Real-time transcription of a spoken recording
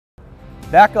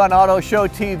Back on Auto Show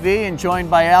TV and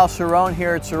joined by Al Cerrone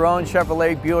here at Cerrone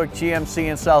Chevrolet Buick GMC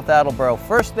in South Attleboro.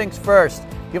 First things first,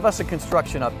 give us a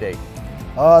construction update.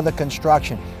 Oh, the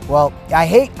construction. Well,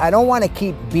 I don't want to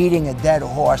keep beating a dead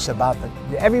horse about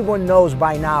everyone knows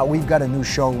by now we've got a new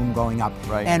showroom going up.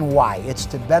 Right. And why? It's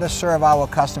to better serve our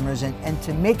customers and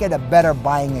to make it a better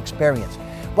buying experience.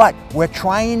 But we're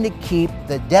trying to keep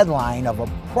the deadline of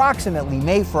approximately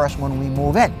May 1st when we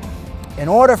move in. In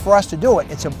order for us to do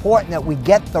it, it's important that we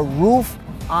get the roof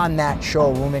on that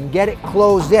showroom and get it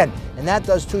closed in. And that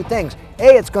does two things.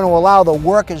 A, it's going to allow the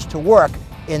workers to work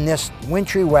in this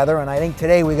wintry weather, and I think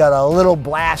today we got a little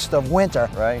blast of winter.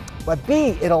 Right. But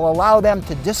B, it'll allow them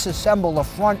to disassemble the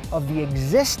front of the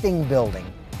existing building.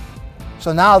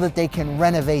 So now that they can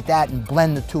renovate that and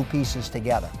blend the two pieces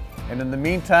together. And in the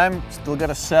meantime, still got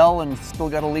to sell and still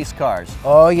got to lease cars.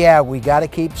 Oh yeah, we got to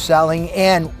keep selling,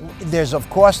 and there's of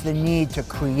course the need to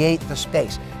create the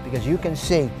space, because you can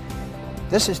see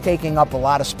this is taking up a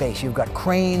lot of space. You've got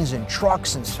cranes and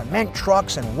trucks and cement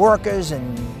trucks and workers,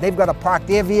 and they've got to park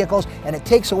their vehicles, and it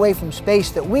takes away from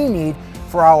space that we need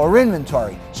for our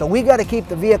inventory. So we got to keep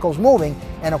the vehicles moving,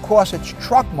 and of course it's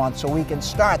truck month, so we can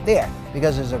start there,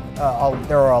 because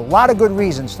there are a lot of good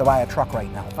reasons to buy a truck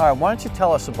right now. All right, why don't you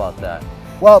tell us about that?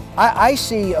 Well, I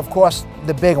see, of course,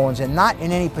 the big ones, and not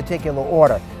in any particular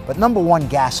order, but number one,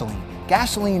 gasoline.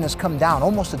 Gasoline has come down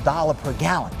almost $1 per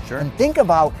gallon. Sure. And think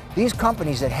about these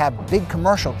companies that have big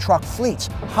commercial truck fleets,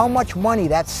 how much money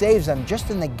that saves them just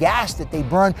in the gas that they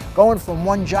burn going from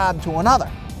one job to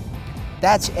another.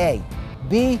 That's A.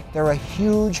 B, there are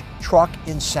huge truck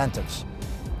incentives.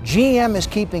 GM is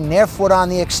keeping their foot on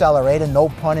the accelerator, no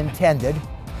pun intended,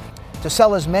 to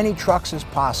sell as many trucks as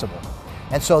possible.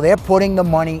 And so they're putting the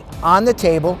money on the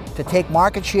table to take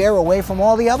market share away from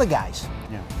all the other guys.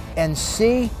 Yeah. And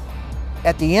C,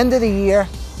 at the end of the year,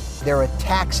 there are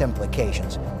tax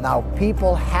implications. Now,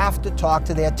 people have to talk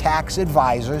to their tax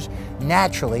advisors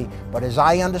naturally, but as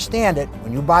I understand it,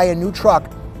 when you buy a new truck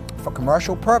for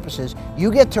commercial purposes,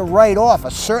 you get to write off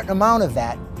a certain amount of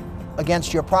that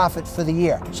against your profit for the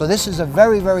year. So this is a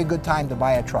very, very good time to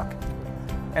buy a truck.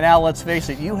 And Al, let's face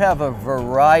it, you have a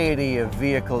variety of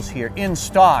vehicles here in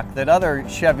stock that other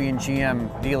Chevy and GM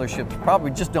dealerships probably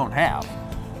just don't have.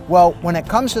 Well, when it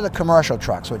comes to the commercial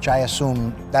trucks, which I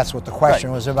assume that's what the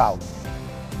question was about,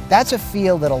 that's a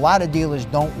field that a lot of dealers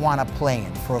don't want to play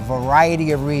in for a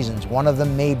variety of reasons. One of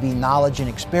them may be knowledge and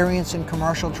experience in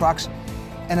commercial trucks,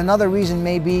 and another reason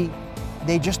may be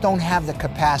they just don't have the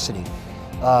capacity.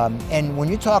 And when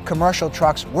you talk commercial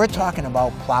trucks, we're talking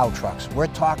about plow trucks, we're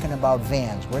talking about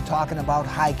vans, we're talking about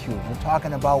high cube, we're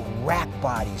talking about rack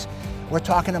bodies, we're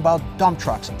talking about dump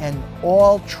trucks, and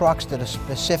all trucks that are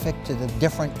specific to the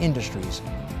different industries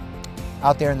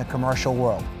out there in the commercial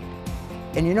world.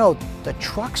 And you know, the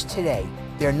trucks today,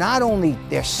 they're not only,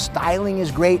 their styling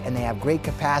is great and they have great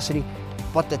capacity,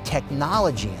 but the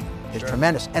technology in them is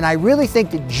tremendous. And I really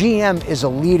think that GM is a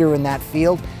leader in that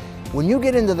field. When you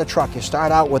get into the truck, you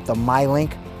start out with the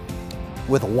MyLink,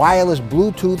 with wireless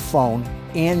Bluetooth phone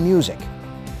and music,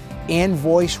 and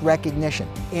voice recognition,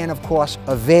 and of course,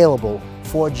 available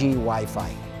 4G Wi-Fi.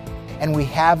 And we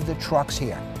have the trucks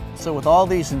here. So with all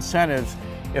these incentives,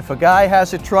 if a guy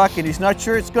has a truck and he's not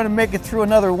sure it's going to make it through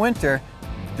another winter,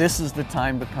 this is the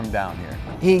time to come down here.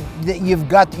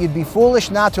 You'd be foolish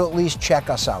not to at least check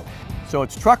us out. So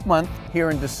it's truck month here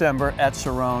in December at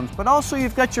Cerrone's, but also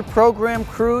you've got your program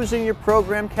Cruise and your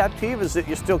program Captivas that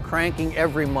you're still cranking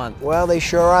every month. Well, they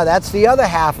sure are. That's the other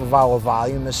half of our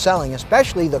volume is selling,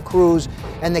 especially the Cruise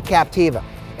and the Captiva.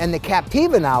 And the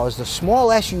Captiva now is the small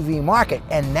SUV market,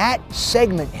 and that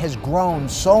segment has grown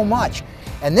so much.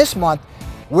 And this month,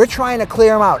 we're trying to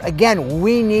clear them out. Again,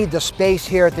 we need the space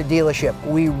here at the dealership.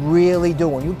 We really do.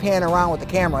 When you pan around with the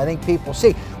camera, I think people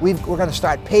see. We're going to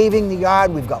start paving the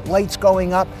yard. We've got lights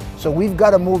going up. So we've got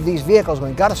to move these vehicles.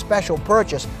 We've got a special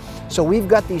purchase. So we've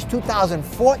got these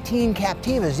 2014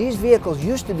 Captivas. These vehicles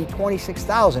used to be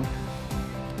 $26,000.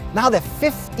 Now they're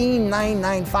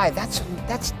 $15,995.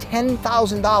 That's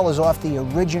 $10,000 off the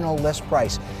original list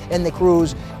price. And the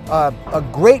Cruise, a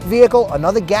great vehicle,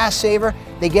 another gas saver.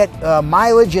 They get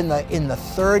mileage in the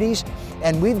 30s,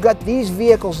 and we've got these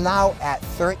vehicles now at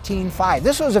 $13,500.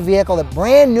 This was a vehicle that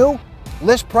brand new,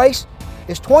 list price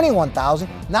is $21,000.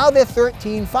 Now they're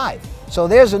 $13,500. So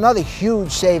there's another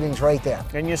huge savings right there.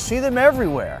 And you see them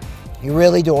everywhere. You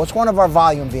really do. It's one of our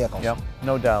volume vehicles. Yep,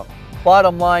 no doubt.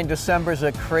 Bottom line, December's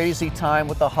a crazy time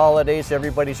with the holidays.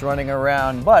 Everybody's running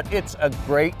around, but it's a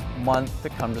great month to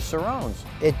come to Cerrone's.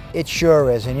 It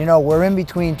sure is. And you know, we're in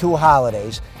between two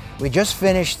holidays. We just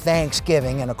finished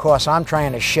Thanksgiving, and of course I'm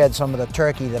trying to shed some of the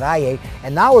turkey that I ate,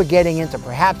 and now we're getting into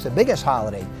perhaps the biggest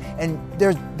holiday. And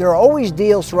there are always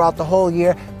deals throughout the whole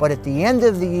year, but at the end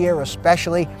of the year,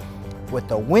 especially with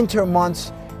the winter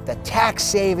months, the tax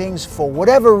savings, for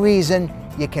whatever reason,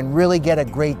 you can really get a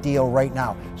great deal right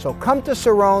now. So come to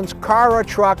Cerrone's, car or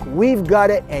truck, we've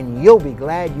got it, and you'll be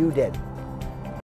glad you did.